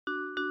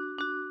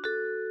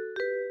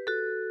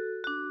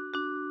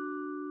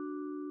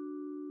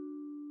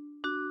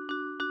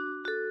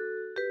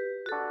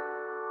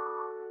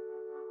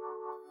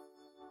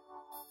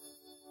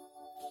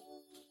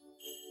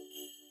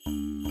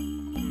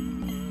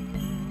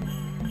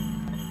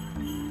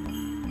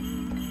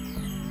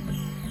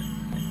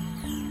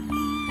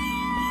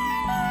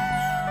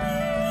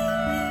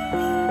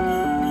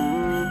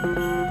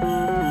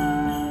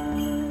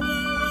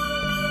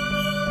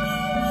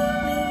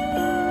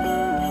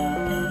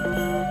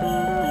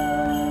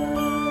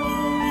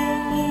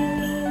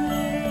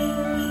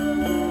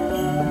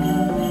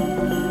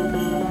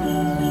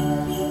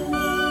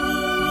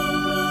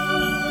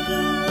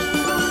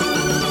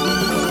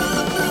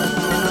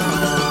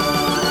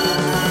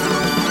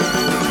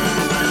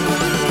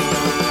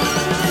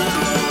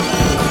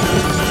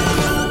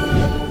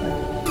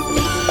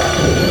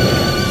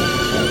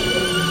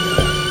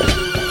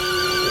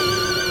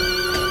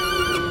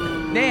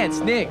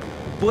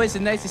boys,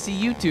 it's nice to see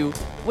you two.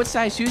 What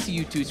size shoes are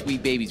you two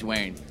sweet babies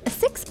wearing? A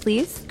 6,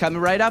 please.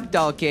 Coming right up,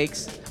 doll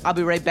cakes. I'll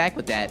be right back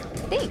with that.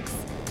 Thanks.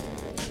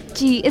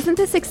 Gee, isn't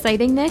this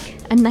exciting, Nick?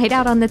 A night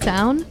out on the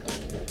town?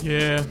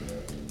 Yeah.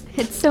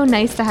 It's so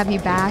nice to have you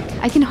back.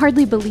 I can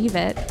hardly believe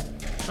it.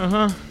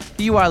 Uh-huh.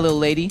 Here you are, little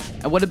lady.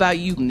 And what about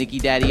you, Nicky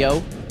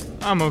Daddy-O?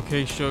 I'm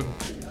okay, Shug.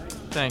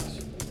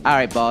 Thanks. All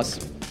right, boss.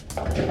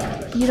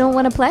 You don't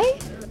want to play?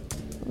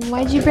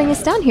 Why'd you bring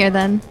us down here,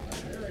 then?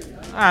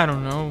 I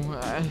don't know.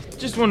 I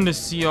just wanted to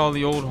see all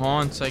the old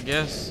haunts, I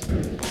guess.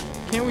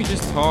 Can't we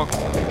just talk?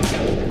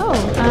 Oh,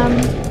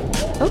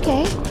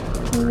 okay.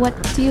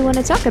 What do you want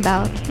to talk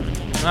about?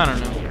 I don't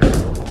know.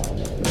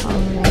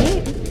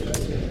 Alright.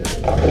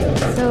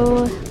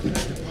 So,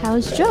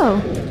 how's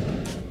Joe?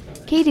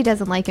 Katie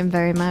doesn't like him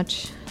very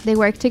much. They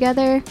work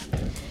together.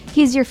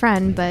 He's your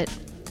friend, but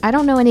I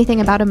don't know anything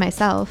about him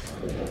myself.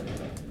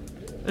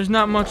 There's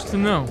not much to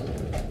know.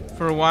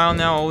 For a while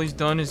now, all he's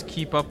done is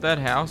keep up that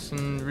house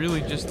and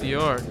really just the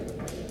yard.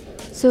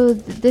 So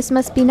this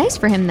must be nice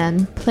for him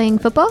then, playing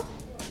football?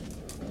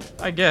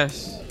 I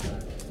guess.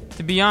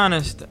 To be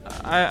honest,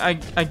 I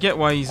get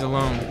why he's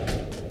alone.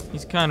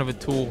 He's kind of a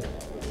tool.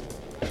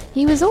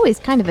 He was always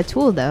kind of a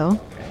tool, though.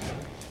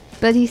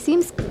 But he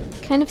seems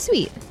kind of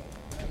sweet.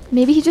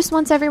 Maybe he just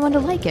wants everyone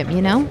to like him,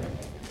 you know?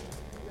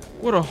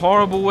 What a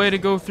horrible way to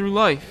go through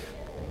life.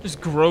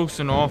 Just gross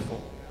and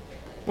awful.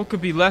 What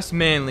could be less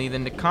manly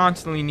than to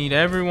constantly need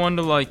everyone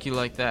to like you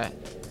like that?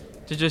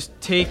 To just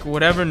take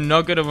whatever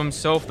nugget of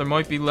himself there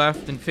might be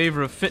left in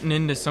favor of fitting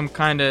into some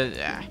kind of...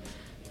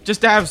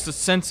 just to have a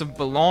sense of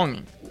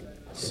belonging.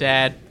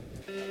 Sad.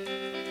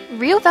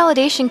 Real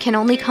validation can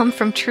only come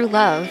from true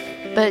love,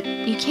 but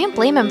you can't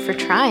blame him for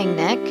trying,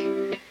 Nick.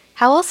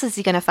 How else is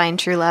he gonna find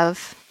true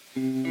love?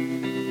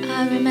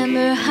 I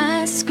remember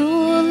high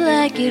school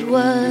like it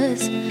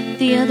was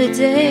the other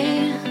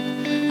day.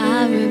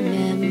 I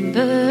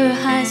remember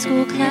high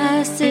school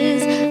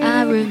classes.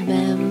 I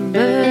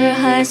remember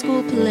high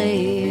school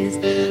plays.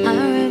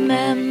 I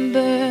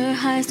remember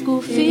high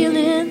school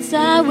feelings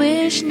I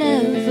wish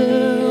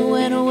never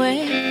went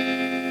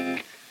away.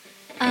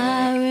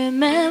 I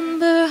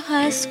remember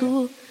high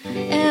school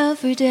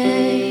every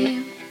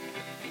day.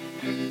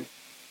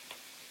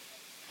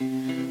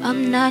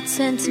 I'm not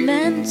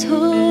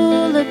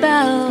sentimental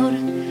about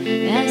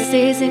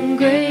essays and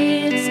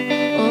grades,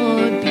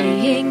 or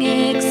being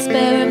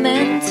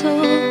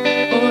experimental,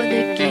 or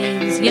the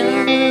games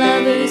young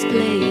lovers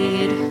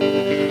played.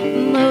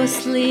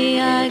 Mostly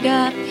I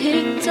got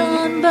picked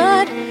on,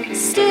 but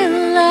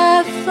still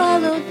I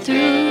followed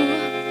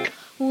through.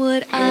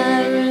 What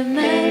I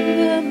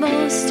remember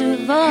most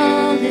of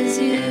all is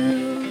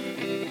you.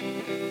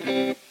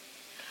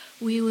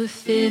 We were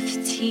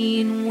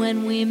 15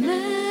 when we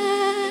met.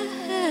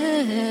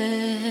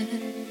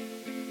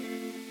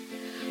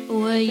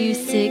 Were you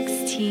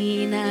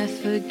 16? I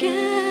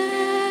forget.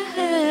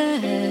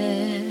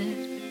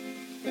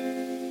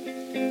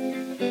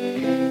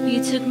 You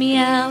took me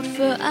out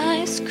for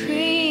ice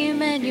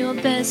cream, and your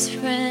best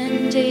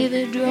friend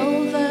David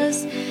drove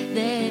us.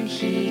 Then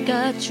he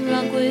got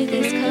drunk with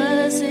his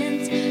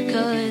cousins,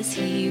 'cause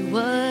he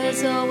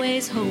was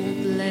always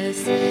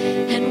hopeless.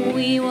 And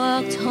we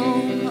walked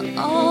home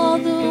all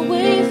the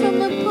way from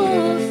the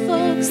poor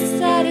folks'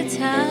 side of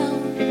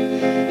town.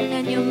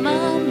 And your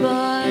mom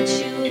bought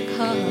you a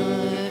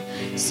car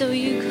so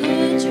you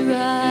could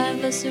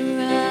drive us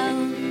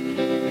around.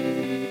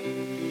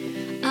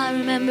 I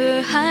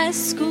remember high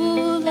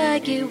school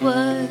like it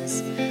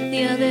was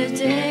the other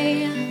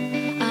day.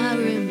 I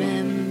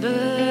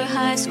remember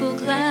high school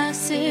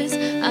classes.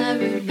 I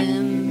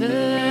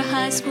remember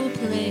high school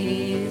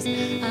plays.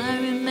 I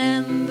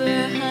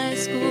remember high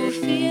school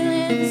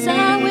feelings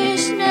I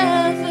wish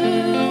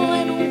never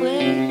went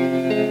away.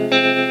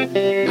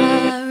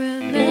 I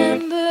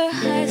remember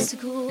high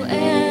school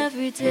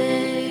every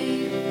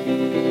day.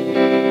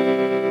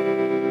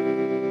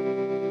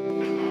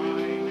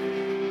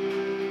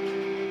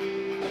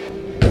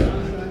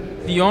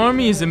 The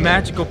Army is a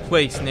magical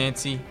place,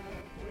 Nancy.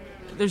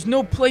 There's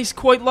no place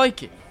quite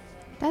like it.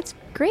 That's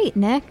great,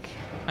 Nick.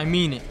 I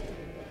mean it.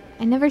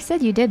 I never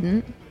said you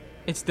didn't.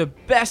 It's the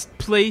best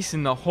place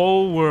in the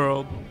whole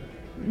world.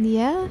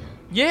 Yeah?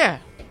 Yeah.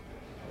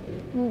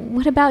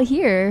 What about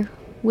here,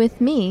 with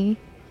me?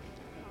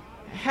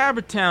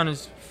 Habertown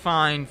is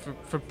fine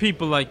for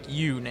people like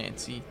you,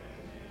 Nancy.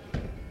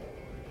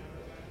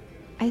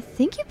 I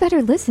think you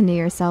better listen to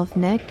yourself,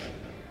 Nick.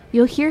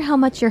 You'll hear how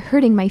much you're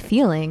hurting my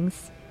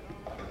feelings.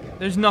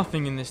 There's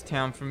nothing in this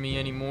town for me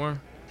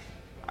anymore.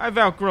 I've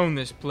outgrown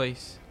this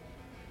place.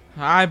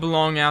 I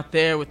belong out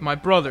there with my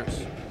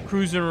brothers,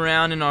 cruising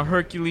around in our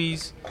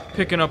Hercules,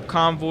 picking up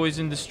convoys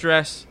in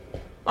distress.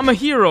 I'm a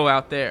hero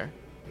out there.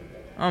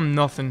 I'm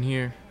nothing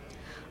here.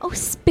 Oh,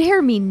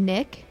 spare me,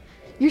 Nick.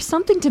 You're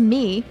something to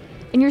me,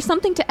 and you're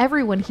something to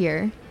everyone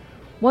here.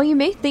 While you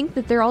may think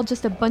that they're all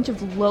just a bunch of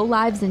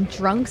lowlives and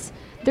drunks,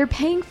 they're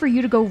paying for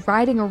you to go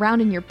riding around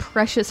in your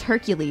precious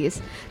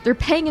Hercules. They're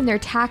paying in their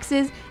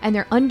taxes and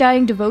their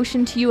undying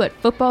devotion to you at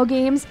football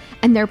games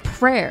and their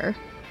prayer.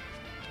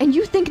 and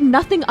you think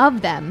nothing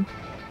of them.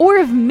 Or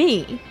of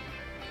me.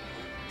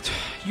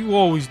 You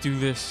always do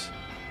this.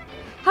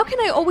 How can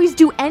I always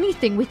do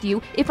anything with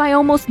you if I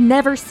almost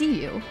never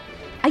see you?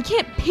 I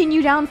can't pin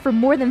you down for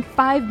more than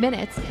 5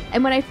 minutes,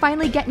 and when I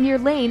finally get in your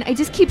lane, I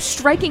just keep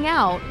striking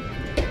out.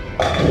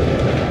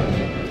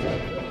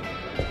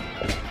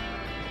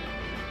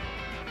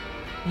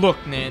 Look,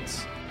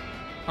 Nance.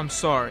 I'm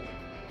sorry.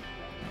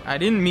 I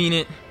didn't mean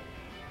it.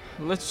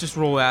 Let's just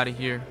roll out of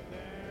here.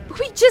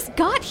 We just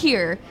got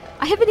here.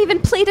 I haven't even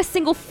played a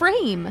single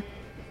frame.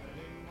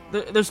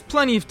 There's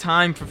plenty of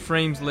time for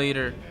frames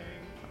later.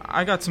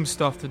 I got some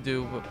stuff to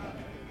do,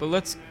 but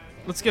let's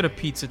get a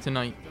pizza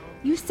tonight.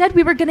 You said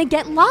we were gonna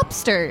get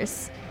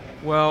lobsters.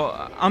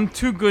 Well, I'm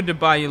too good to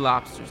buy you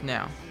lobsters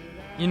now.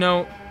 You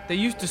know, they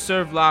used to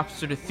serve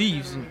lobster to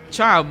thieves and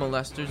child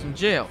molesters in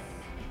jail.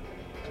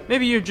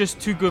 Maybe you're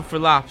just too good for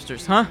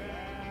lobsters, huh?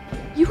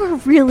 You are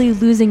really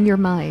losing your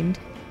mind.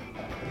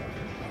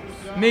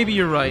 Maybe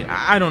you're right.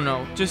 I don't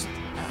know.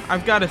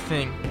 I've got a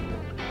thing.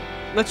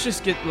 Let's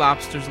just get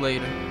lobsters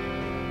later.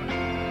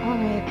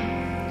 Alright.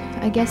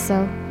 I guess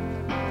so.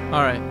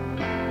 Alright.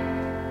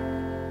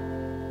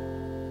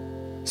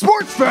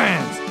 Sports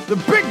fans, the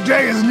big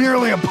day is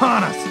nearly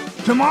upon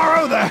us.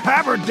 Tomorrow, the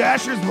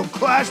Haberdashers will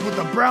clash with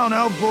the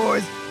Brownell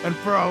boys, and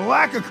for a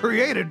lack of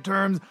creative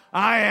terms,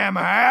 I am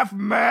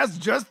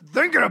half-mast just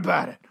thinking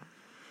about it.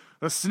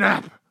 The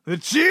snap, the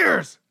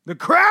cheers, the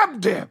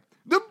crab dip,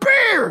 the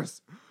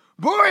beers.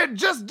 Boy, it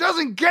just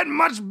doesn't get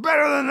much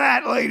better than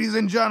that, ladies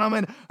and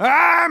gentlemen.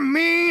 I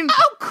mean...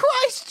 Oh,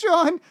 Christ,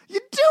 John!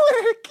 You're doing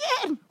it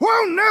again!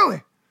 Whoa,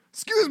 Nelly!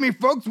 Excuse me,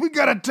 folks, we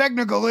got a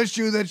technical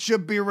issue that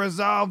should be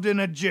resolved in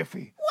a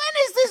jiffy. When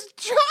is this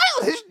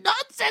childish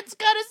nonsense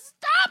gonna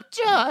stop,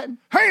 John?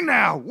 Hey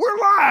now, we're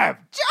live!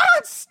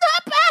 John,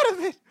 snap out of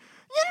it!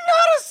 You're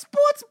not a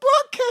sports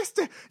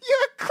broadcaster!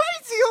 You're a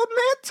crazy old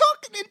man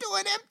talking into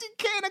an empty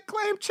can of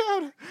clam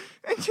chowder!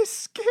 And you're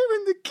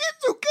scaring the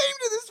kids who came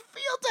to this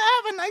field to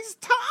have a nice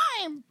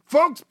time!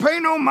 Folks, pay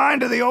no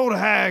mind to the old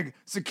hag.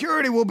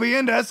 Security will be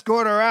in to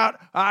escort her out,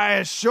 I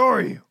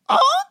assure you.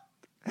 Oh?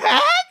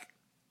 Hag?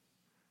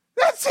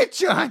 That's it,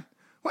 John!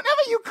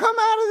 Whenever you come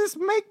out of this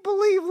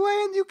make-believe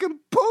land, you can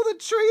pull the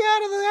tree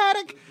out of the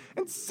attic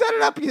and set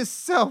it up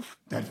yourself.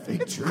 That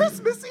fake It's tree?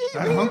 Christmas Eve.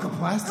 That hunk of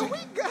plastic? And we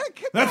gotta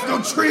get That's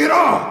no tree at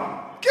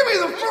all! Give me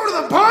the fruit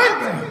of the pine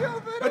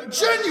then! A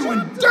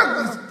genuine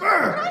Douglas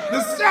fir!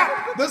 The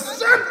sap! The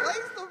sun!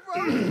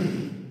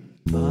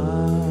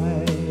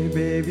 My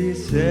baby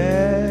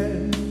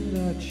said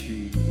that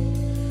she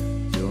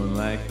don't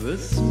like the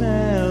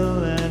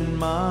smell, and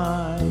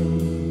my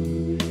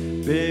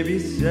baby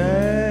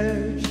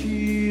said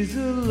she's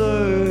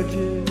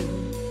allergic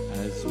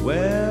as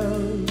well,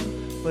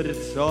 but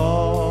it's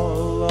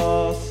all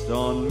lost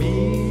on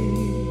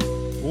me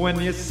when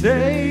you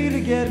say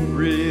to get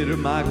rid of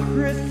my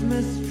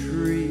Christmas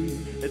tree.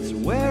 It's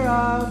where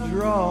I'll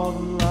draw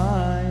the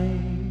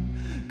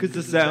line, 'cause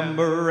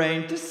December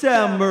ain't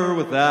December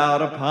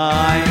without a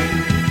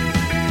pine.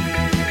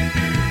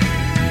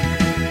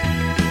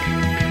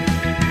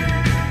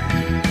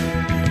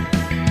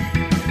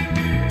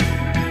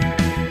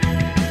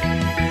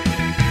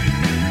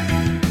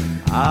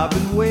 I've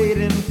been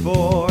waiting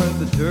for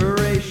the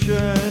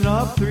duration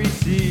of 3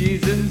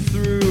 seasons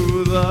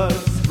through the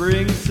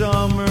spring,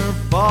 summer,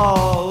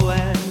 fall,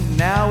 and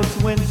now it's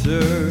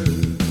winter.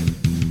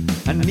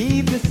 I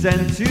need this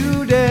end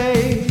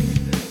today.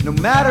 No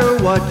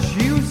matter what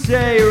you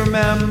say,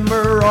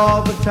 remember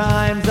all the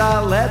times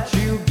I let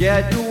you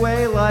get your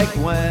way, like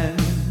when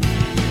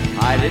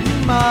I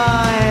didn't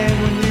mind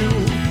when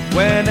you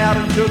went out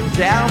and took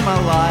down my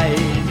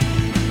light.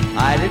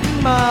 I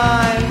didn't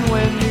mind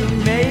when you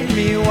made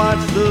me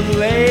watch the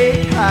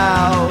lake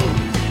house.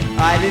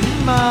 I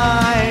didn't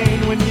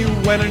mind when you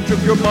went and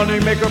took your money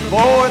maker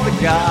for the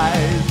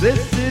guys.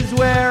 This is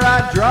where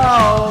I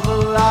draw the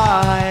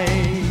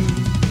line,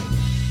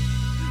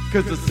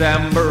 'cause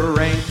December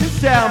ain't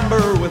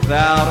December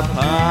without a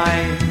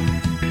pine.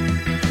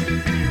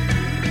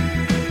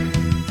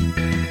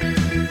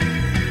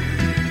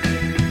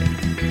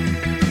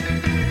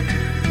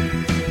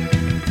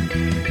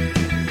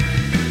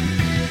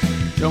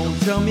 Don't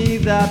tell me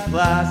that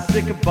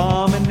plastic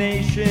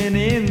abomination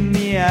in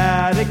the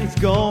attic is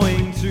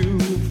going to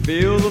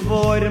fill the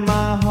void in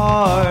my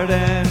heart,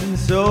 and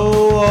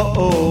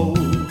so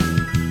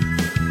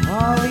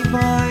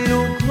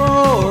polyvinyl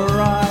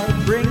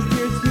chloride brings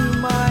tears to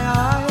my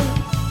eyes.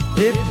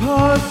 It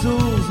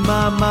puzzles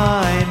my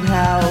mind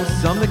how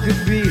something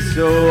could be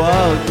so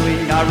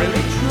ugly. I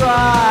really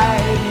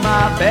tried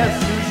my best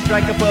to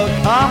strike up a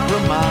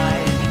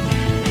compromise.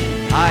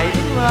 I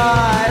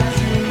lied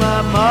to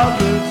my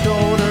mother,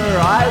 told her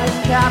I was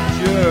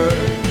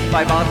captured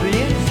by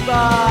Bosnian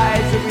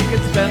spies, so we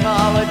could spend the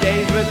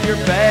holidays with your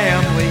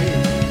family.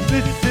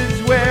 This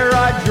is where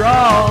I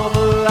draw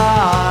the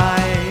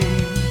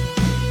line,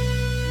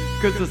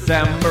 'cause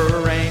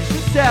December ain't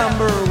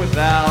December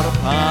without a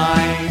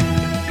pine.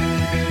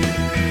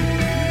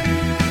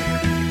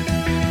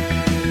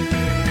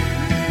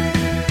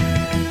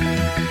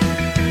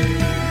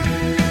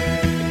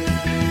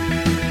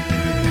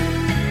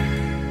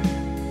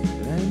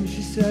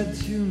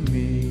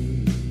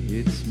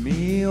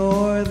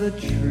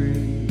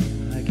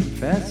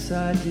 guess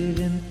I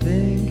didn't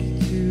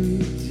think too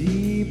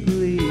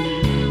deeply.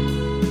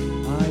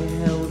 I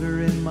held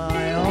her in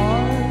my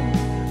arms,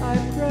 I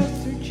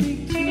pressed her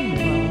cheek to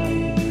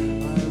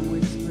mine, I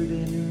whispered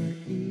in her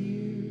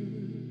ear,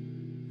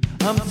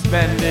 I'm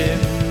spending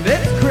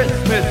this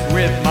Christmas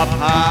with my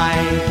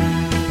pie.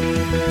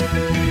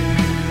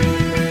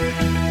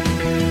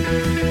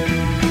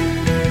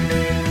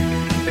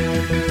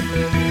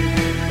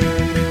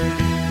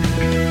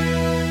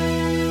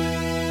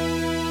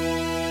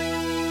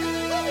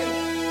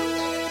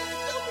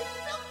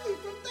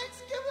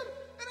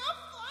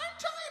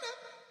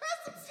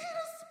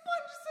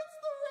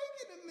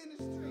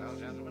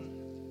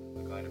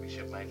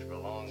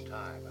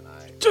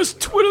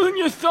 Just twiddling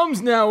your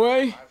thumbs now,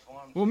 eh?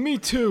 Well, me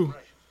too.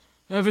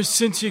 Ever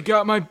since you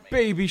got my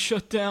baby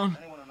shut down.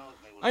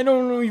 I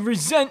don't only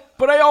resent,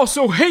 but I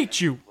also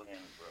hate you.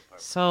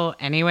 So,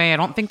 anyway, I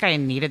don't think I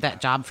needed that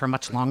job for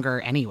much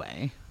longer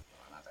anyway.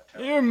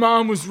 Your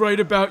mom was right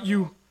about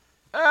you.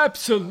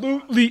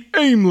 Absolutely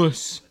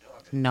aimless.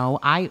 No,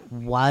 I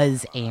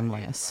was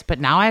aimless, but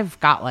now I've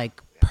got,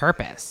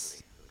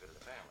 purpose.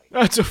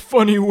 That's a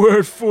funny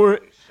word for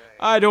it.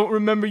 I don't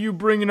remember you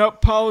bringing up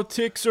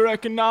politics or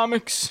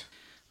economics.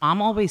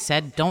 Mom always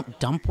said, don't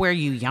dump where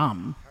you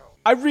yum.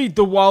 I read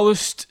the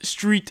Wallace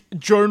Street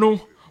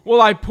Journal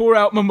while I pour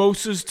out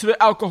mimosas to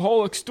the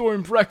alcoholics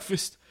during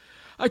breakfast.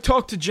 I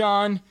talk to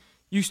John,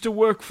 used to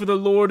work for the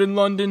Lord in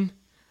London.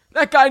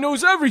 That guy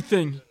knows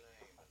everything.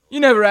 You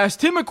never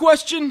asked him a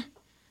question?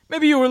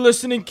 Maybe you were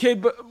listening,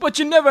 kid, but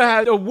you never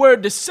had a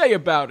word to say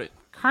about it.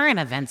 Current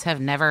events have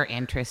never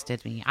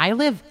interested me. I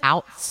live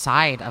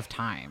outside of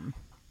time.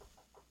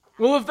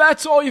 Well, if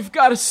that's all you've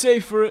got to say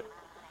for it,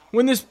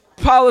 when this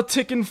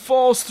politicking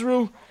falls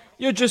through,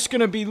 you're just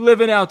gonna be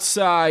living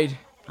outside.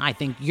 I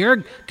think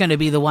you're gonna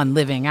be the one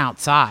living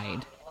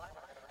outside.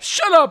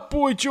 Shut up,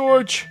 Boy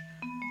George.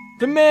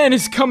 The man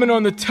is coming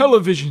on the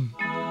television.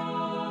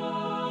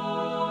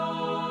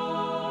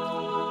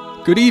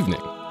 Good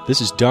evening.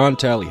 This is Don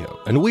Tallyho,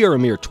 and we are a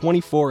mere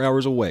 24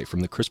 hours away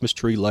from the Christmas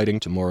tree lighting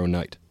tomorrow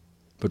night.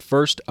 But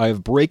first, I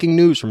have breaking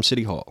news from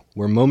City Hall,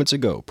 where moments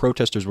ago,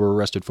 protesters were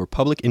arrested for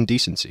public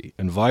indecency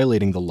and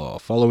violating the law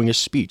following a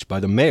speech by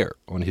the mayor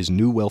on his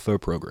new welfare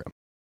program.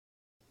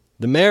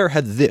 The mayor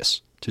had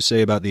this to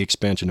say about the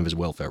expansion of his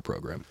welfare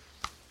program.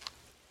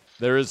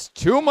 There is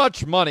too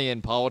much money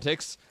in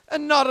politics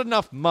and not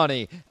enough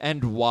money.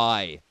 And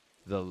why?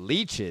 The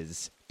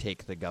leeches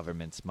take the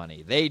government's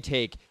money. They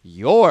take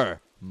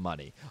your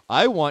money.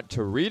 I want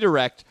to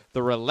redirect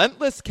the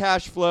relentless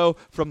cash flow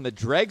from the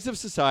dregs of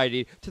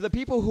society to the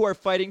people who are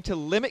fighting to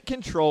limit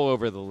control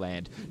over the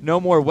land. No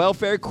more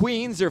welfare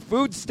queens or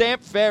food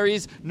stamp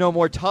fairies. No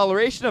more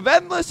toleration of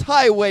endless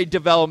highway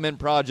development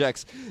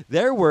projects.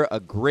 There were a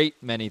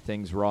great many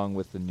things wrong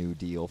with the New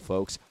Deal,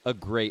 folks. A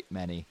great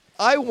many.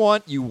 I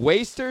want you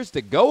wasters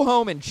to go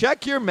home and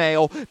check your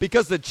mail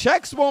because the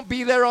checks won't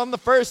be there on the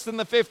 1st and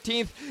the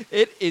 15th.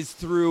 It is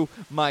through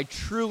my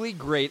truly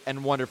great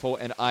and wonderful,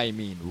 and I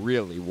mean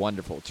really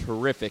wonderful,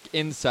 terrific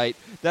insight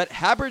that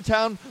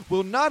Habertown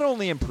will not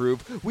only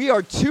improve, we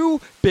are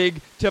too big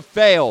to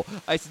fail.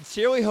 I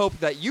sincerely hope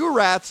that you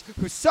rats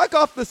who suck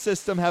off the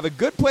system have a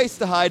good place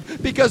to hide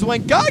because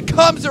when God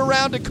comes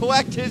around to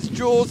collect his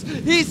jewels,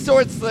 he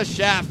sorts the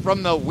chaff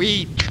from the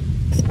wheat.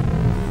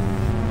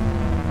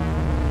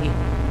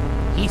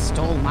 He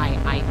stole my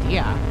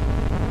idea.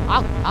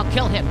 I'll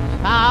kill him.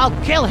 I'll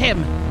kill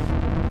him.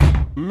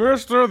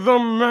 Mr. the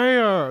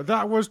Mayor,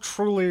 that was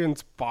truly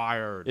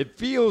inspired. It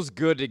feels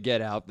good to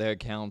get out there,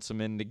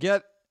 Councilman, to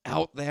get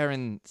out there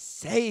and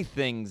say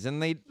things,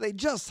 and they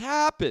just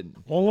happen.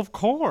 Well, of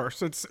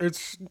course.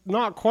 It's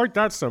not quite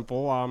that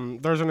simple.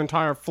 There's an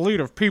entire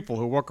fleet of people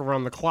who work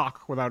around the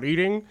clock without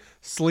eating,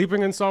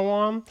 sleeping, and so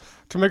on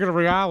to make it a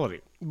reality.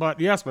 But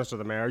yes, Mr.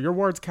 the Mayor, your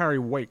words carry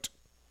weight.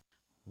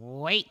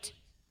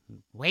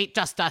 Wait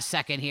just a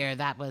second here.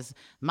 That was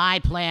my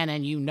plan,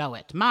 and you know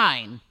it.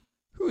 Mine.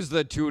 Who's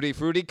the Tutti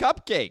Frutti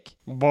Cupcake?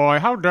 Boy,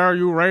 how dare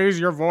you raise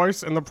your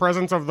voice in the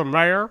presence of the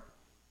mayor?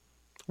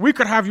 We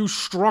could have you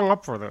strung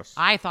up for this.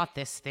 I thought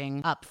this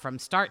thing up from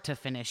start to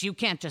finish. You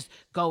can't just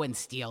go and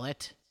steal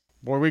it.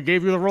 Boy, we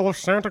gave you the role of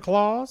Santa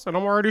Claus, and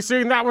I'm already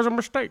seeing that was a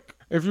mistake.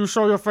 If you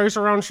show your face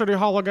around City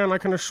Hall again, I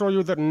can assure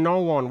you that no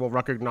one will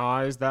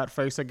recognize that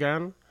face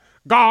again.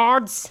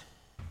 Guards!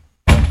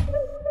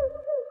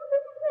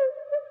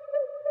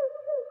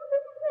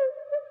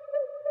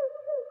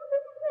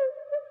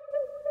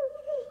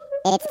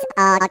 It's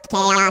all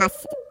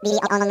chaos.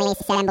 The only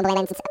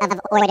semblance of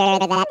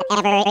order that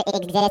ever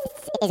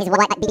exists is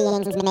what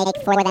beings make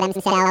for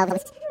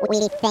themselves.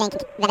 We think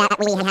that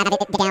we have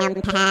it down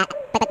pat,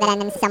 but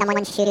then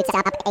someone shoots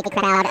up a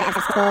crowd of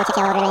school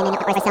children,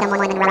 or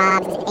someone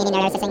robs a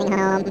nursing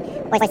home,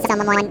 or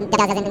someone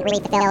doesn't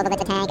refill the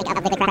tank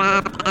of the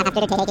craft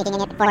after taking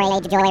it for a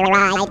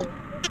joyride.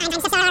 I'm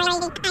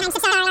sorry.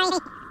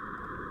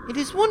 It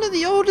is one of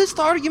the oldest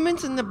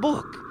arguments in the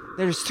book.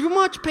 There's too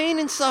much pain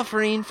and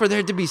suffering for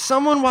there to be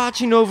someone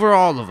watching over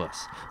all of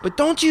us. But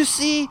don't you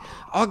see?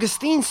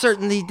 Augustine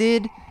certainly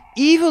did.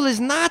 Evil is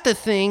not a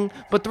thing,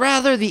 but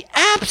rather the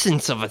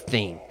absence of a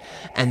thing.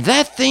 And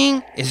that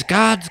thing is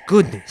God's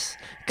goodness.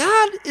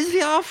 God is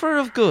the author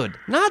of good,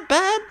 not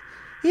bad.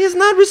 He is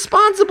not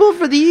responsible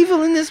for the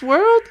evil in this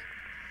world.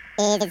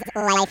 Is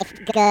life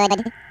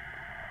good?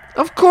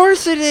 Of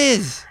course it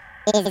is.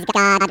 Is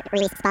God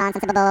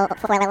responsible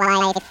for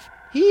life?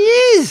 He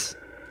is.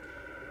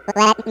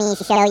 Let me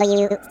show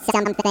you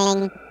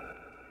something.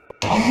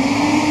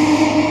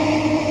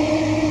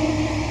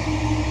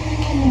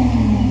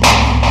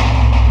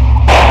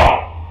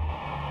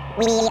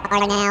 We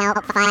are now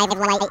 5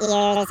 light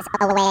years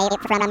away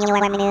from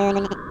your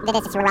moon.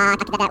 This rock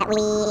that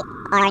we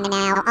are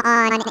now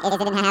on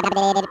is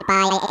inhabited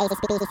by a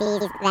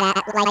species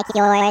that, like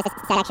yours,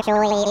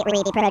 sexually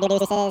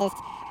reproduces.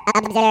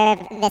 Observe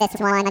this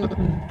one.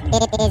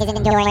 It is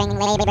enduring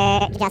labor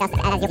just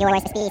as your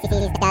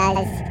species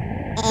does,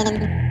 in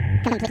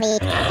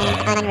complete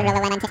and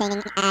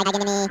unrelenting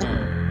agony.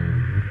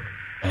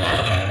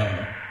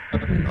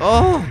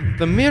 Oh,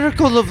 the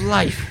miracle of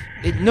life.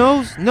 It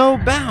knows no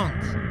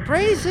bounds.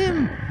 Praise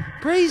him.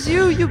 Praise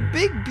you, you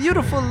big,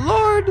 beautiful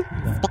Lord.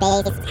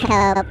 Space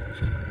Cope.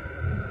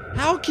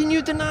 How can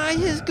you deny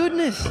his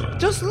goodness?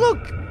 Just look.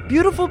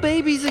 Beautiful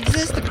babies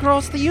exist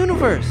across the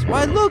universe.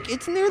 Why, look,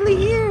 it's nearly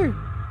here.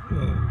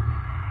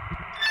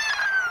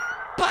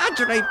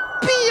 Padre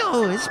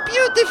Pio is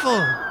beautiful.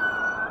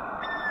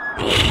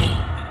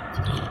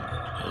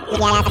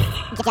 Yes,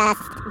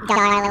 just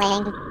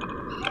darling.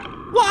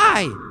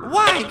 Why?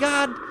 Why,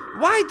 God?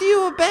 Why do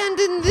you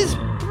abandon this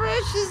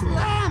precious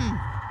lamb?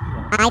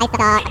 I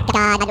thought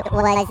God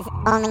was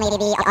only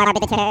the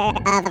arbiter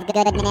of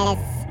goodness.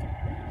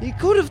 He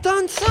could have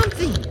done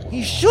something.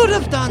 He should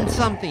have done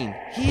something.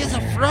 He is a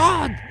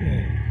fraud.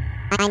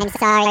 I'm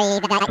sorry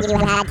that you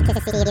had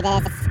to see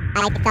this.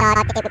 I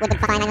thought it would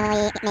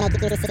finally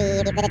make you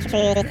see the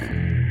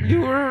truth.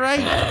 You were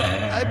right.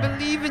 I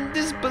believe in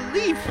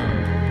disbelief.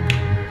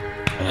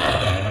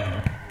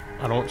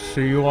 I don't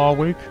see you all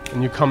week,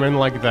 and you come in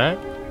like that?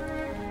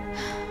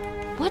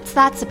 What's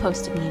that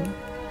supposed to mean?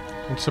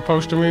 It's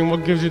supposed to mean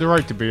what gives you the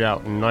right to be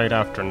out night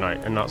after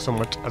night, and not so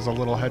much as a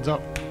little heads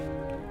up.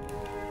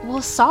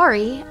 Well,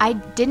 sorry. I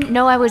didn't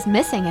know I was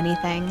missing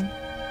anything.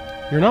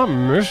 You're not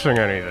missing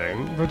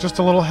anything, but just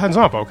a little heads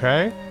up,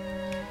 okay?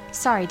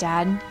 Sorry,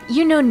 Dad.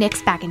 You know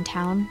Nick's back in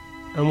town.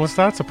 And what's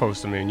that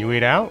supposed to mean? You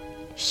eat out?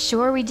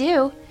 Sure we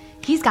do.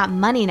 He's got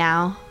money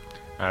now.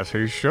 As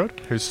he should.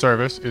 His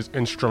service is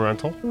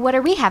instrumental. What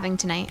are we having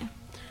tonight?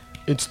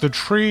 It's the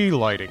tree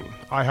lighting.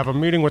 I have a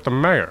meeting with the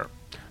mayor.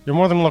 You're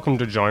more than welcome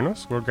to join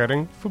us. We're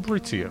getting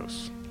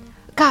Fabrizio's.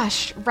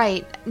 Gosh,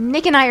 right.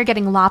 Nick and I are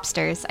getting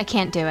lobsters. I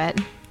can't do it.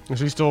 Is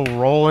he still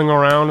rolling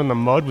around in the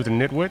mud with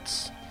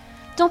nitwits?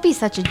 Don't be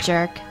such a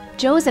jerk.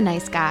 Joe's a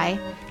nice guy.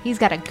 He's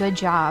got a good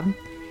job.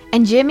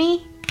 And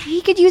Jimmy,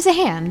 he could use a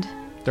hand.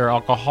 They're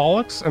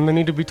alcoholics, and they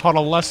need to be taught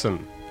a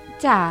lesson.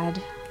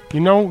 Dad. You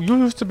know, you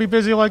used to be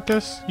busy like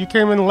this. You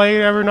came in late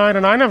every night,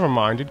 and I never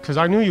minded, because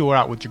I knew you were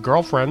out with your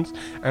girlfriends,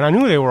 and I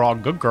knew they were all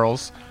good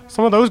girls.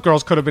 Some of those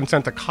girls could have been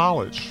sent to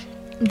college.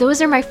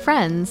 Those are my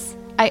friends.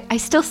 I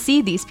still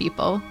see these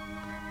people.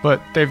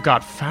 But they've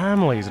got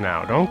families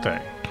now, don't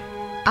they?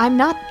 I'm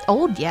not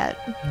old yet.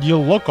 You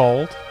look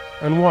old.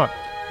 And what?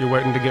 You're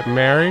waiting to get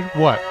married?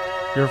 What?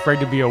 You're afraid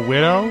to be a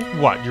widow?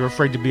 What? You're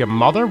afraid to be a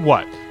mother?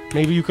 What?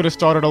 Maybe you could have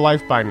started a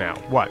life by now.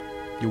 What?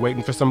 You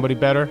waiting for somebody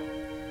better?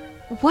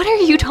 What are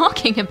you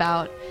talking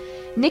about?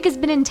 Nick has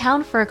been in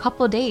town for a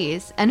couple of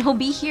days, and he'll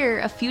be here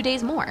a few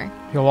days more.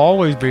 He'll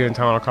always be in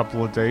town a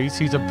couple of days.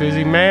 He's a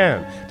busy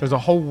man. There's a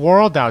whole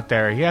world out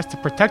there. He has to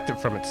protect it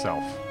from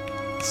itself.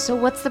 So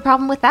what's the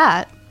problem with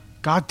that?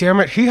 God damn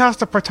it, he has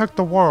to protect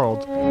the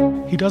world.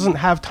 He doesn't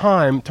have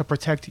time to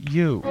protect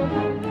you.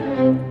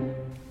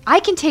 I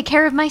can take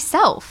care of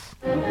myself.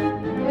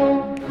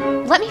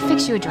 Let me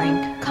fix you a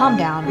drink. Calm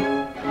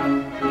down.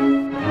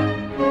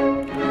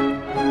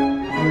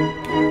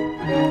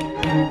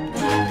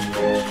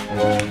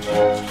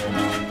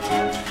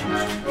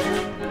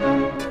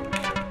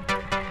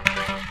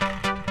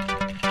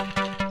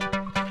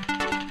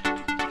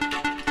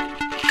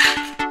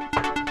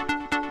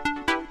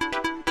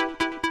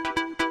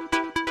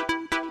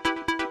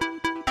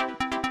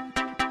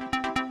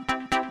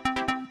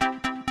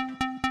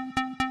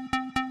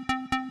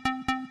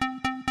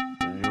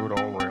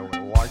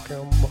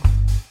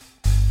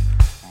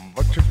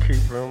 But you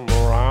keep him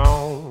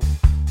around,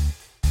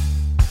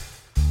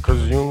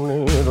 'cause you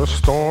need a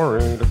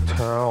story to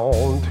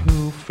tell,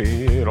 2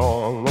 feet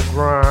on the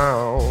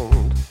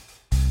ground.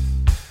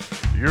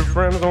 Your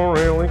friends don't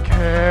really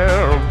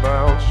care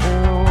about you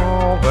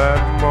all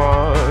that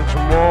much.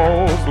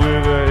 Mostly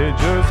they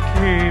just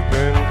keep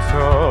in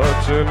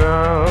touch and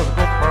ask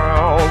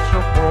about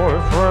your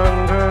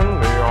boyfriend in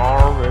the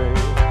army.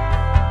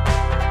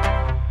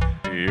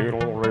 You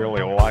don't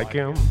really like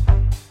him,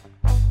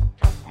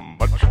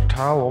 but you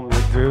tell him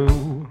you do,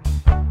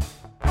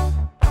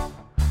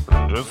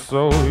 just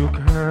so you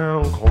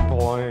can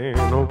complain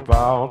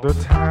about the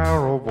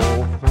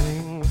terrible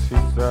things he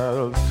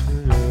says to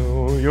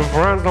you. Your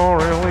friends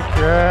don't really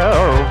care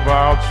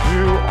about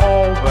you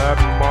all that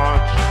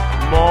much,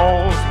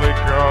 mostly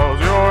cause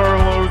you're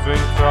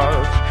losing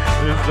touch.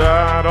 Is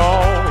that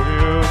all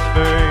you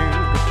think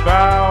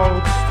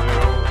about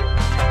still?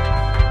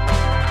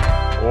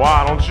 Why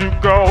don't you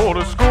go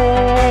to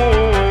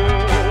school?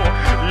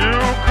 You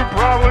could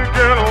probably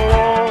get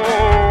along,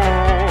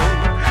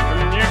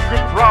 and you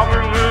could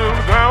probably live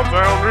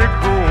downtown, be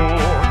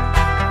cool,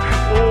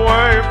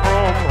 away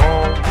from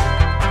home.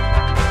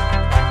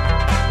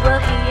 Well,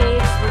 he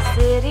hates the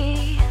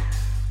city,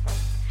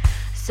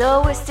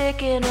 so we're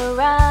sticking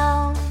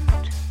around.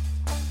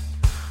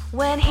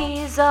 When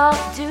he's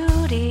off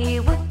duty,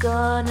 we're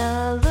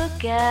gonna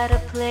look at a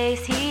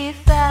place he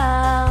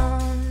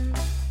found.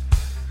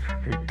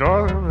 He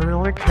doesn't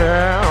really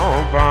care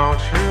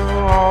about you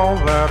all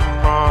that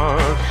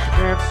much.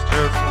 It's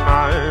just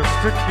nice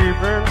to keep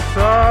in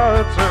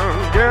touch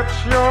and get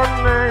your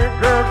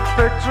naked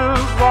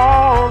pictures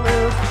on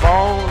his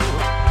phone.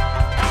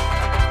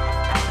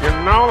 You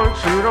know that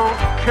you don't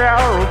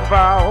care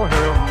about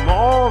him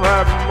all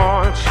that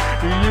much.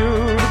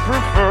 You'd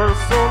prefer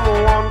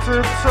someone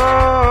to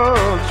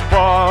touch,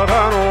 but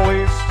at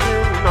least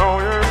you know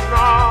you're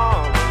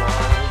not alone.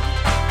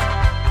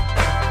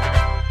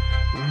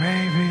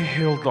 Maybe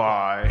he'll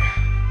die.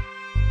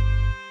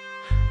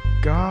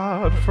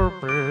 God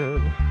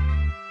forbid.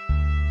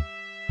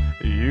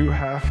 You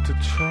have to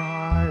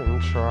try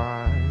and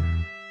try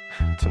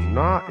to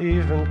not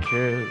even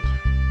kid.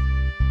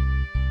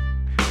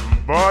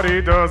 But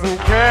he doesn't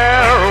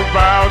care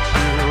about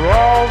you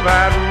all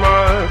that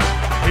much.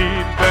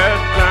 He'd bed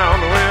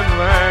down with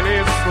any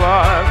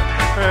slut,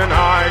 and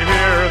I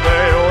hear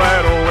they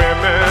let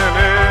women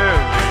in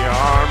the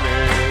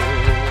army.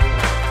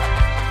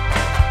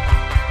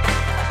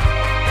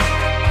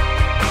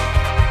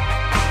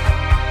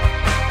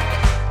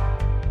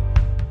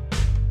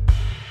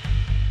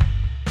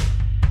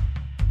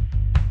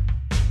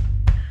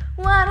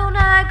 Why don't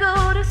I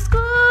go to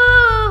school?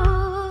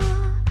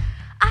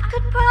 I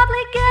could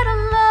probably get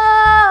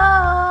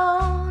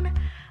alone.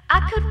 I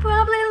could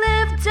probably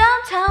live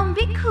downtown,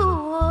 be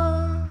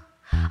cool,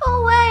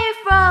 away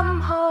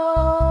from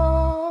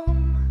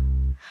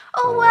home,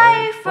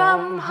 away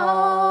from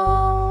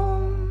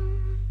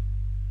home.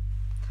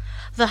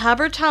 The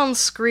Habertown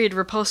Screed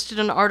reposted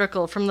an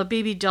article from the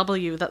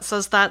BBW that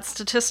says that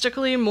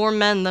statistically more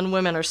men than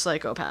women are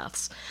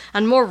psychopaths,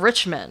 and more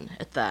rich men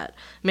at that.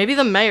 Maybe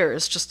the mayor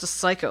is just a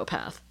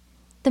psychopath.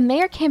 The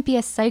mayor can't be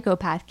a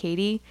psychopath,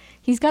 Katie.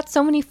 He's got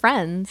so many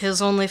friends.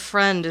 His only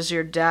friend is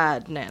your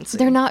dad, Nancy.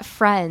 They're not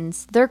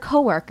friends. They're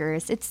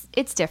coworkers.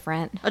 It's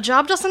different. A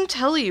job doesn't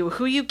tell you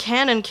who you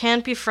can and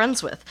can't be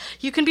friends with.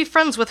 You can be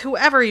friends with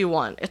whoever you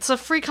want. It's a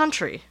free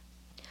country.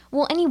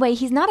 Well, anyway,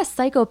 he's not a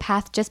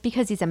psychopath just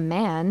because he's a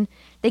man.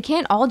 They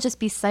can't all just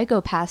be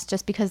psychopaths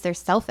just because they're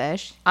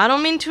selfish. I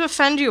don't mean to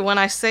offend you when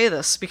I say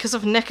this, because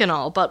of Nick and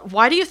all, but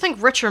why do you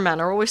think richer men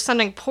are always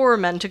sending poorer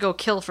men to go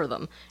kill for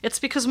them? It's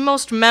because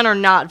most men are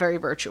not very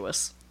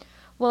virtuous.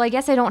 Well, I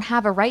guess I don't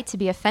have a right to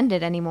be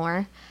offended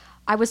anymore.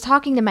 I was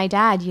talking to my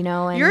dad,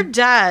 and... Your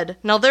dad?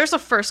 Now there's a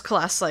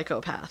first-class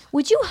psychopath.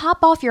 Would you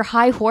hop off your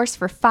high horse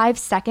for 5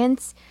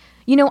 seconds?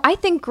 I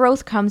think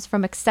growth comes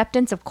from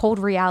acceptance of cold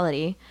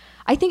reality.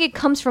 I think it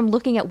comes from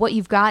looking at what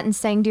you've got and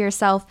saying to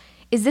yourself,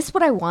 is this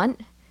what I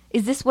want?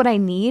 Is this what I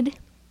need?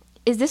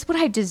 Is this what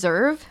I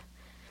deserve?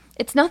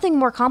 It's nothing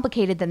more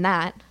complicated than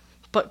that.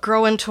 But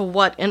grow into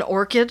what, an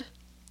orchid?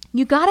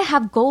 You gotta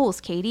have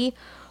goals, Katie.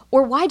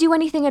 Or why do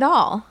anything at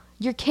all?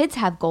 Your kids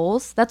have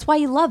goals. That's why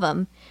you love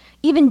them.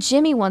 Even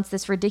Jimmy wants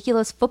this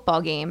ridiculous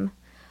football game.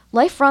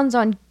 Life runs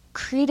on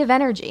creative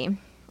energy.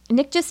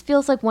 Nick just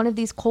feels like one of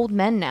these cold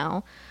men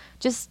now.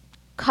 Just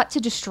cut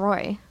to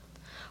destroy.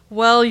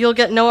 Well, you'll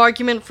get no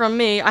argument from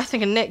me. I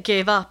think Nick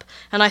gave up,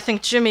 and I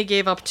think Jimmy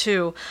gave up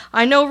too.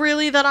 I know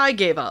really that I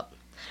gave up.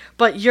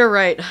 But you're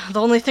right. The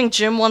only thing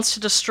Jim wants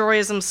to destroy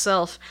is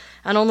himself,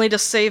 and only to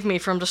save me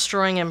from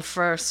destroying him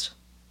first.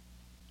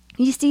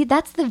 You see,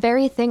 that's the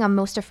very thing I'm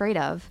most afraid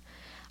of.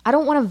 I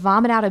don't want to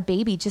vomit out a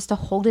baby just to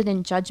hold it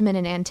in judgment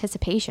and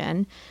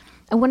anticipation.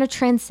 I want to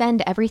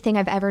transcend everything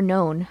I've ever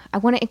known. I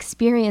want to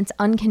experience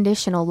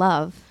unconditional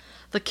love.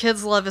 The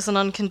kids' love isn't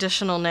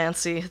unconditional,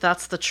 Nancy.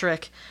 That's the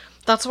trick.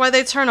 That's why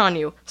they turn on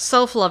you.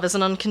 Self-love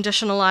isn't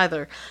unconditional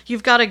either.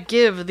 You've got to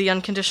give the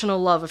unconditional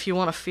love if you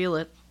want to feel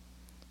it.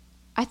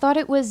 I thought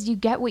it was you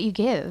get what you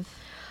give.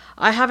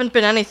 I haven't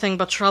been anything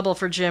but trouble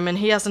for Jim, and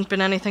he hasn't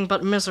been anything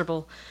but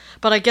miserable.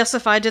 But I guess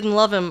if I didn't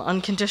love him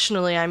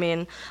unconditionally,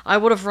 I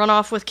would have run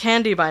off with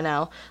Candy by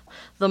now.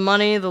 The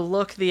money, the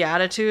look, the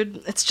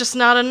attitude, it's just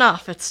not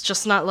enough. It's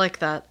just not like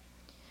that.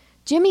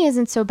 Jimmy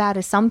isn't so bad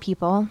as some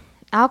people.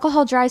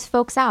 Alcohol dries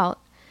folks out.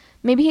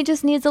 Maybe he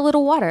just needs a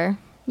little water.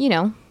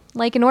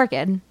 Like an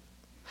orchid.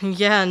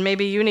 Yeah, and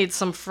maybe you need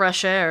some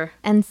fresh air.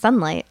 And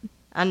sunlight.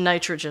 And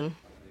nitrogen.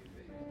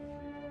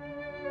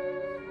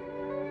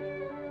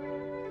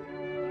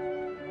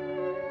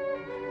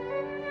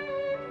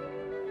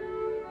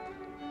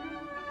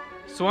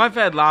 So I've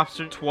had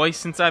lobster twice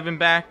since I've been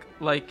back,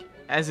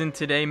 as in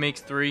today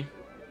makes 3.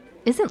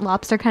 Isn't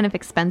lobster kind of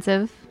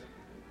expensive?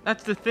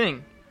 That's the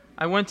thing.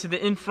 I went to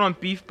the in-front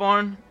beef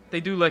barn.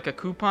 They do like a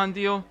coupon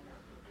deal.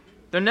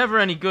 They're never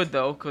any good,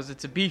 though, 'cause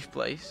it's a beef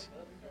place.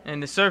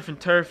 And the surf and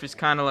turf is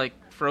kind of like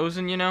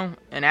frozen, you know,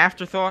 an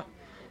afterthought.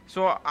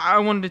 So I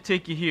wanted to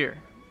take you here.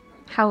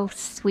 How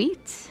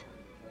sweet.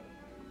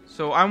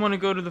 So I want to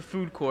go to the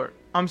food court.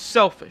 I'm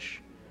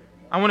selfish.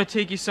 I want to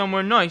take you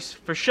somewhere nice.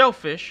 For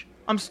shellfish,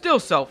 I'm still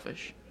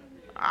selfish.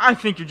 I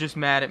think you're just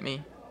mad at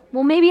me.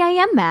 Well, maybe I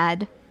am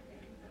mad.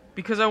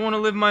 Because I want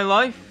to live my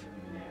life?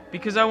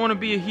 Because I want to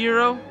be a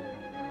hero?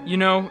 You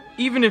know,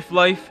 even if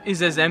life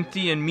is as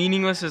empty and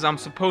meaningless as I'm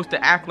supposed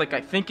to act like I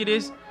think it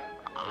is,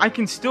 I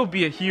can still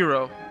be a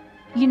hero.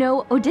 You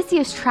know,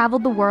 Odysseus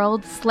traveled the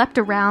world, slept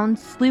around,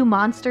 slew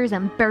monsters,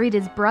 and buried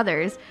his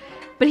brothers.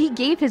 But he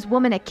gave his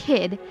woman a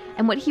kid,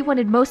 and what he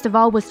wanted most of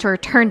all was to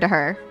return to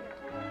her.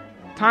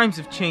 Times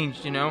have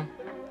changed, you know.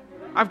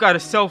 I've got a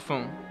cell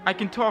phone. I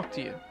can talk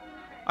to you.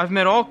 I've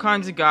met all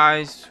kinds of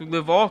guys who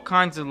live all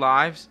kinds of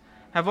lives,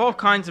 have all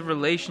kinds of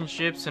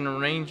relationships and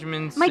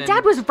arrangements. My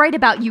dad was right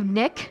about you,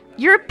 Nick.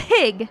 You're a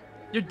pig.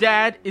 Your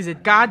dad is a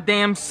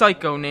goddamn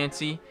psycho,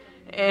 Nancy.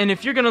 And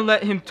if you're gonna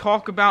let him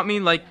talk about me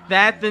like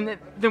that, then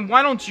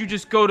why don't you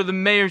just go to the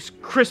mayor's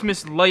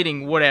Christmas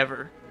lighting,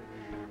 whatever?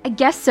 I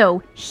guess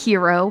so,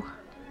 hero.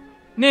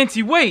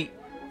 Nancy, wait!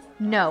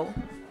 No.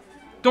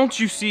 Don't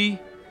you see?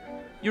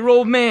 Your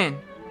old man.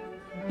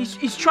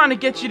 He's trying to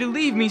get you to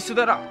leave me so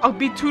that I'll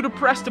be too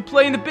depressed to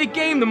play in the big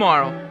game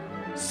tomorrow.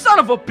 Son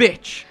of a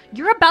bitch!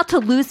 You're about to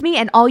lose me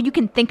and all you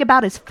can think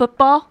about is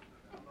football?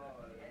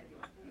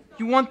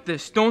 You want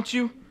this, don't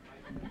you?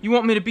 You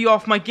want me to be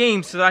off my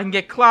game so that I can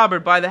get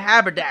clobbered by the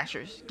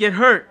haberdashers, get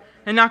hurt,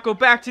 and not go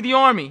back to the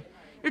army.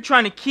 You're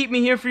trying to keep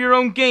me here for your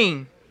own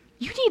gain.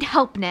 You need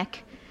help,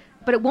 Nick,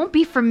 but it won't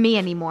be from me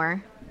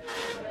anymore.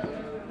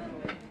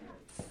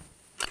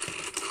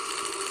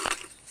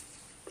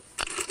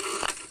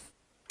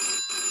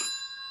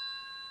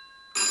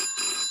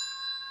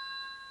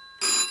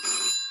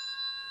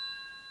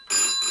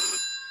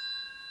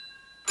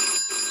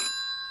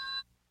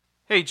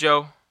 Hey,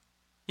 Joe.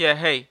 Yeah,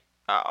 hey.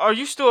 Are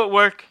you still at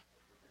work?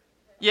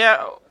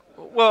 Yeah,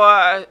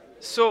 well,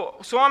 so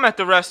I'm at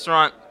the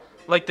restaurant,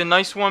 like the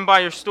nice one by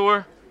your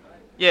store.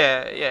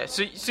 Yeah.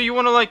 So you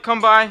wanna like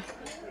come by?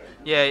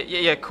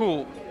 Yeah,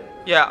 cool.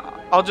 Yeah,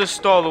 I'll just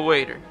stall the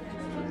waiter.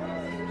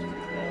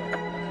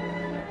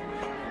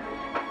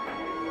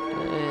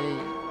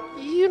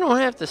 You don't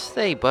have to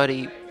stay,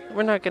 buddy.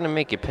 We're not gonna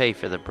make you pay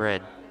for the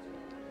bread.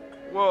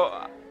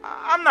 Well,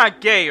 I'm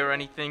not gay or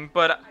anything,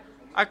 but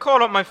I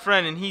called up my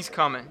friend and he's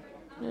coming.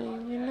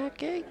 You're not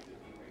gay?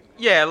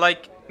 Yeah,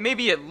 like,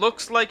 maybe it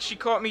looks like she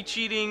caught me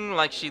cheating,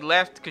 like she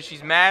left because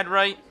she's mad,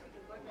 right?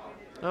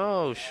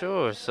 Oh,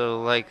 sure.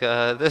 So, like,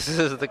 this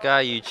is the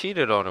guy you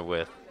cheated on her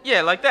with?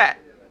 Yeah, like that.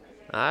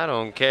 I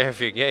don't care if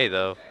you're gay,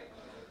 though.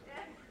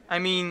 I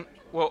mean,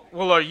 well,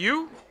 are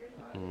you?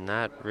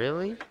 Not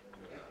really.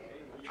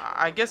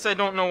 I guess I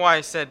don't know why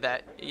I said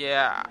that.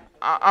 Yeah,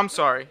 I'm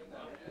sorry.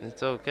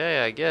 It's okay,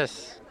 I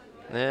guess.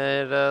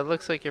 It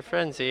looks like your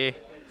friend's here.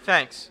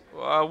 Thanks.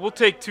 We'll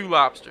take 2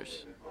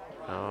 lobsters.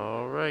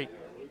 All right.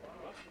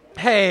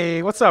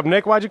 Hey, what's up,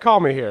 Nick? Why'd you call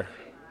me here?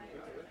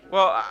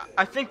 Well,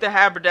 I think the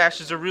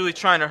haberdashers are really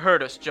trying to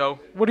hurt us, Joe.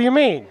 What do you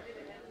mean?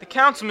 The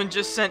councilman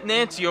just sent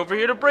Nancy over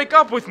here to break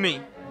up with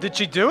me. Did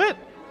she do it?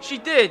 She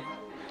did.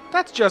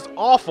 That's just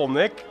awful,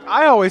 Nick.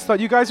 I always thought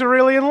you guys were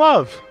really in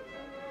love.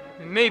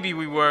 Maybe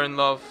we were in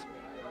love,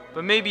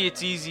 but maybe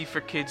it's easy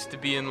for kids to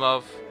be in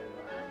love.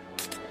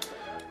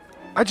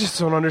 I just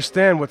don't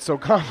understand what's so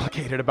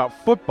complicated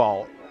about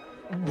football.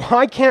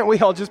 Why can't we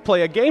all just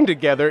play a game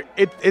together?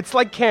 It's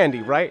like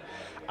candy, right?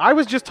 I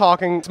was just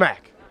talking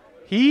smack.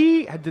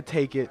 He had to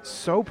take it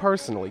so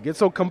personally, get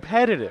so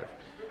competitive.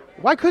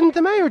 Why couldn't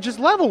the mayor just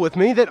level with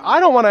me that I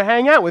don't want to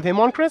hang out with him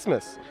on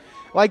Christmas?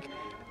 Like,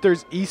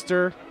 there's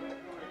Easter,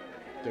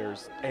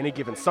 there's any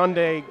given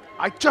Sunday.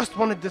 I just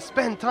wanted to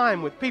spend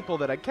time with people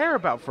that I care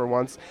about for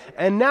once,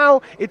 and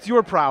now it's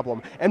your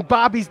problem, and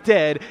Bobby's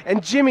dead,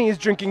 and Jimmy is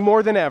drinking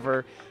more than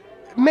ever.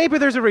 Maybe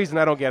there's a reason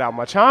I don't get out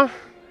much, huh?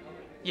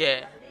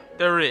 Yeah,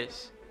 there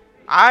is.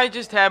 I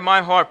just had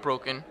my heart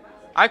broken.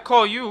 I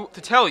call you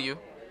to tell you.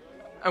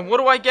 And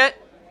what do I get?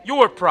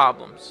 Your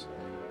problems.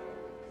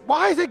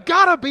 Why has it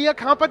gotta be a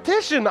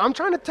competition? I'm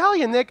trying to tell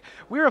you, Nick.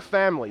 We're a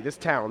family, this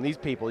town, these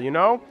people, you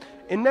know?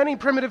 In many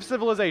primitive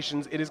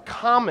civilizations, it is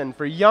common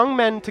for young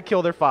men to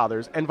kill their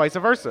fathers, and vice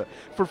versa,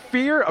 for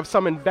fear of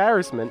some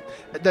embarrassment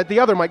that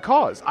the other might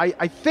cause.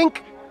 I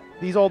think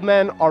these old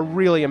men are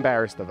really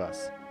embarrassed of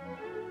us.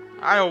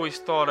 I always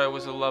thought I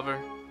was a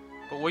lover.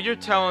 But what you're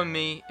telling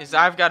me is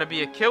I've got to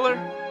be a killer?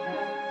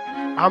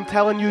 I'm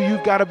telling you,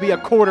 you've got to be a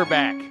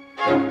quarterback.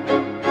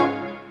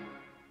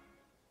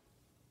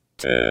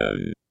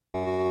 10,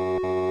 9,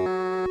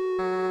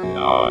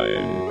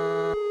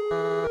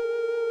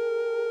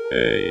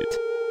 8,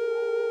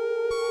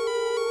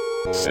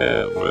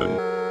 7,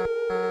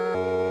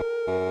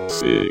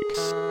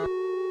 6,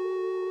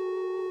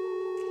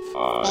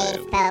 5,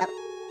 Faithful,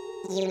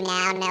 you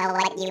now know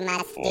what you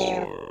must do.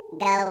 4,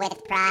 Go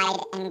with pride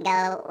and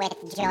go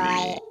with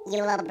joy.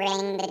 You will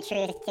bring the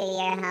truth to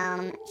your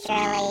home.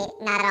 Surely,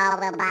 not all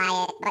will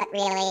buy it, but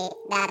really,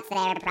 that's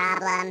their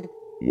problem.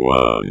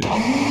 1.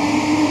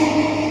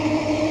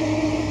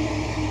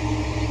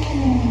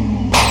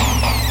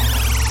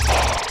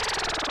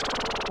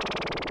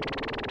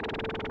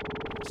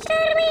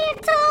 Should we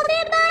have told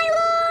him, my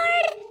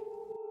lord?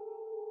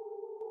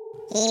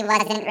 He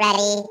wasn't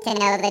ready to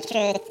know the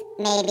truth,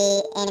 maybe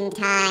in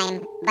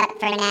time, but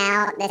for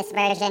now, this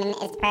version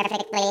is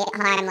perfectly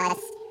harmless.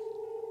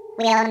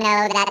 We'll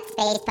know that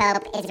Space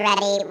Pope is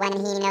ready when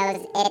he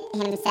knows it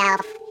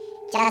himself,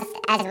 just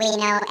as we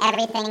know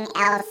everything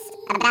else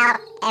about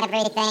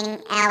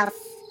everything else.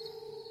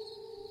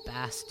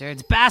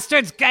 Bastards,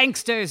 bastards,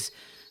 gangsters!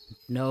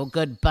 No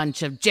good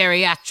bunch of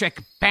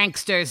geriatric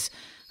banksters.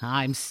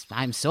 I'm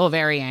so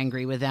very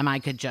angry with them I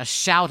could just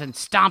shout and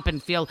stomp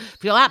and feel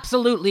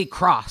absolutely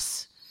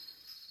cross.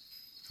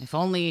 If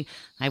only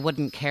I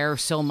wouldn't care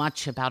so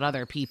much about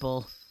other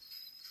people.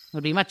 It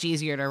would be much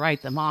easier to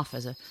write them off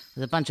as a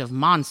bunch of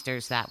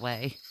monsters that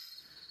way.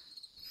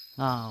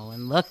 Oh,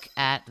 and look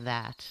at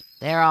that.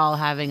 They're all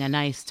having a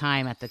nice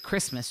time at the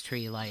Christmas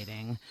tree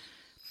lighting.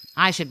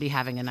 I should be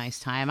having a nice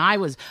time. I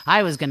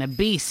was gonna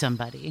be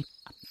somebody.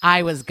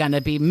 I was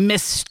gonna be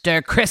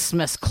Mr.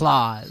 Christmas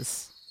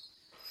Claus.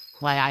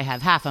 Why, I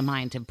have half a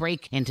mind to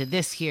break into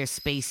this here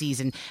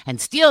Spaceys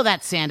and steal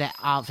that Santa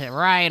outfit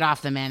right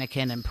off the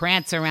mannequin and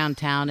prance around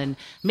town and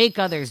make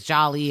others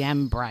jolly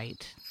and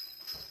bright.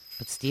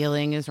 But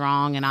stealing is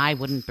wrong, and I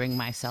wouldn't bring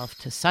myself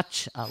to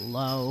such a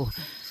low...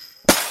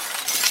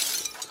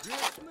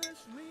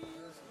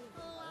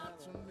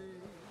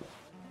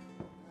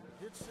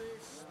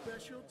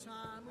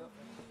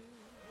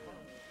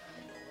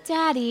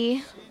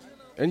 Daddy.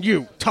 And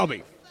you,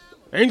 Tubby.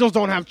 Angels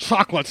don't have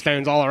chocolate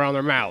stains all around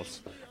their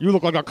mouths. You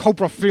look like a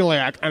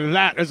coprophiliac, and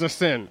that is a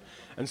sin.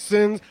 And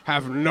sins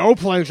have no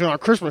place in our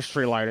Christmas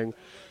tree lighting.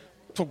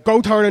 So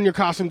go turn in your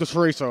costume to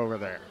Teresa over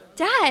there.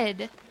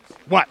 Dad.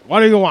 What?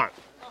 What do you want?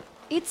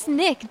 It's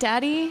Nick,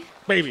 Daddy.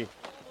 Baby,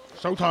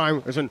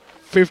 showtime is in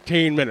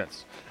 15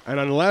 minutes. And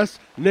unless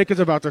Nick is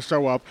about to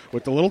show up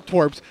with the little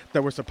twerps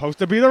that were supposed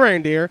to be the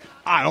reindeer,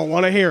 I don't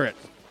want to hear it.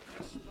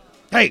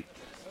 Hey,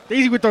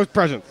 easy with those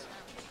presents.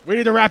 We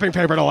need the wrapping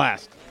paper to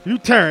last. You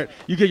tear it,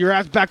 you get your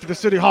ass back to the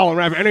city hall and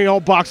wrap any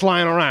old box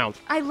lying around.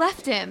 I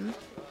left him.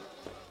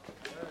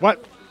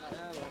 What?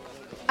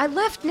 I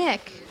left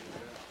Nick.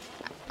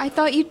 I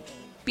thought you'd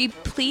be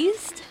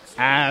pleased.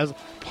 As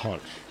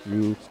punch.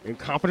 You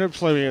incompetent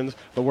plebeians,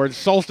 the word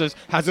solstice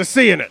has a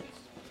C in it.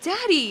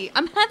 Daddy,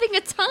 I'm having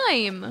a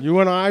time. You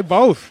and I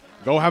both.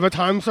 Go have a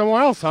time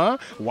somewhere else, huh?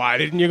 Why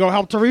didn't you go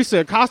help Teresa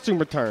at costume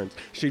returns?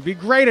 She'd be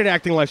great at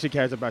acting like she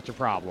cares about your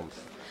problems.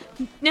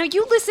 Now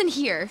you listen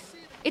here.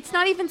 It's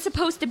not even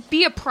supposed to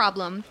be a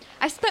problem.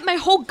 I spent my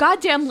whole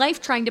goddamn life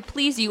trying to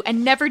please you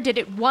and never did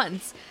it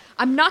once.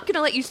 I'm not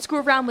gonna let you screw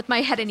around with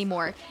my head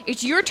anymore.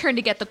 It's your turn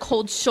to get the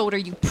cold shoulder,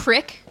 you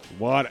prick.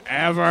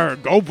 Whatever.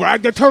 Go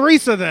brag to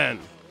Teresa then.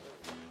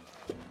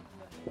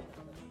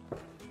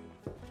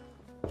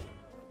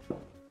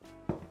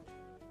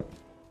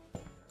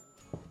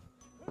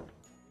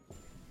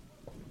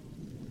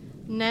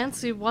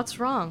 Nancy, what's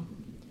wrong?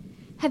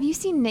 Have you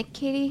seen Nick,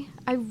 Katie?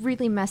 I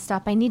really messed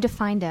up. I need to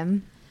find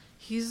him.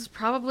 He's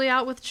probably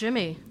out with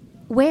Jimmy.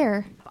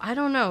 Where? I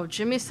don't know.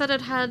 Jimmy said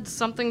it had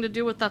something to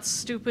do with that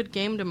stupid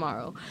game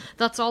tomorrow.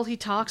 That's all he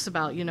talks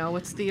about, you know.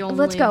 It's the only...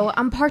 Let's go.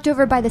 I'm parked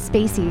over by the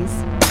Spaceys.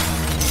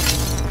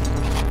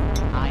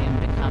 I am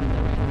become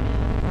the ring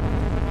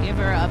man,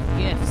 giver of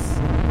gifts.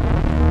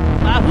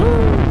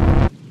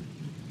 Wahoo!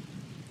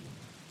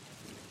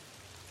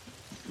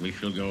 We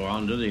shall go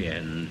on to the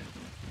end.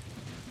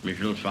 We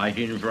shall fight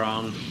in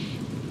France.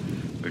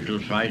 We shall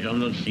fight on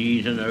the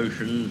seas and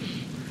oceans.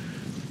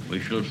 We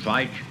shall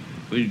fight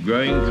with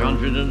growing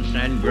confidence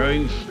and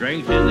growing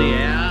strength in the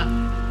air.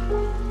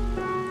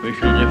 We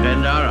shall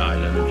defend our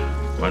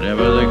island,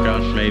 whatever the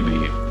cost may be.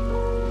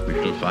 We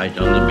shall fight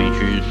on the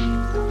beaches.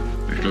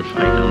 We shall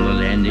fight on the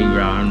landing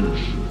grounds.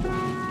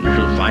 We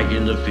shall fight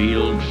in the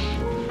fields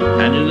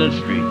and in the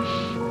streets.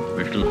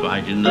 We shall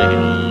fight in the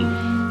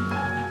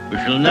hills. We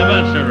shall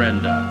never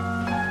surrender.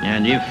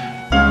 And if,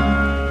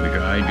 which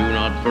I do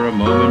not for a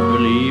moment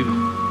believe,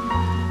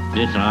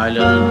 this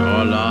island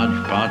or a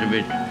large part of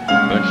it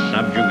but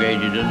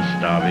subjugated and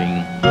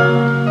starving,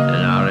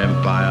 and our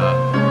empire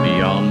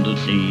beyond the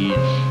seas,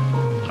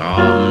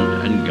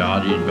 armed and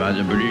guarded by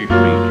the British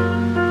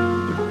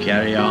fleet, would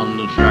carry on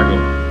the struggle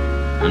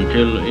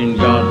until, in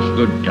God's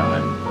good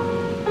time,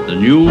 the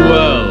new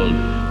world,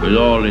 with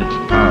all its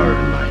power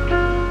and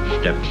might,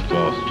 steps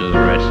forth to the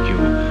rescue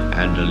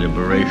and the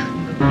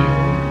liberation of the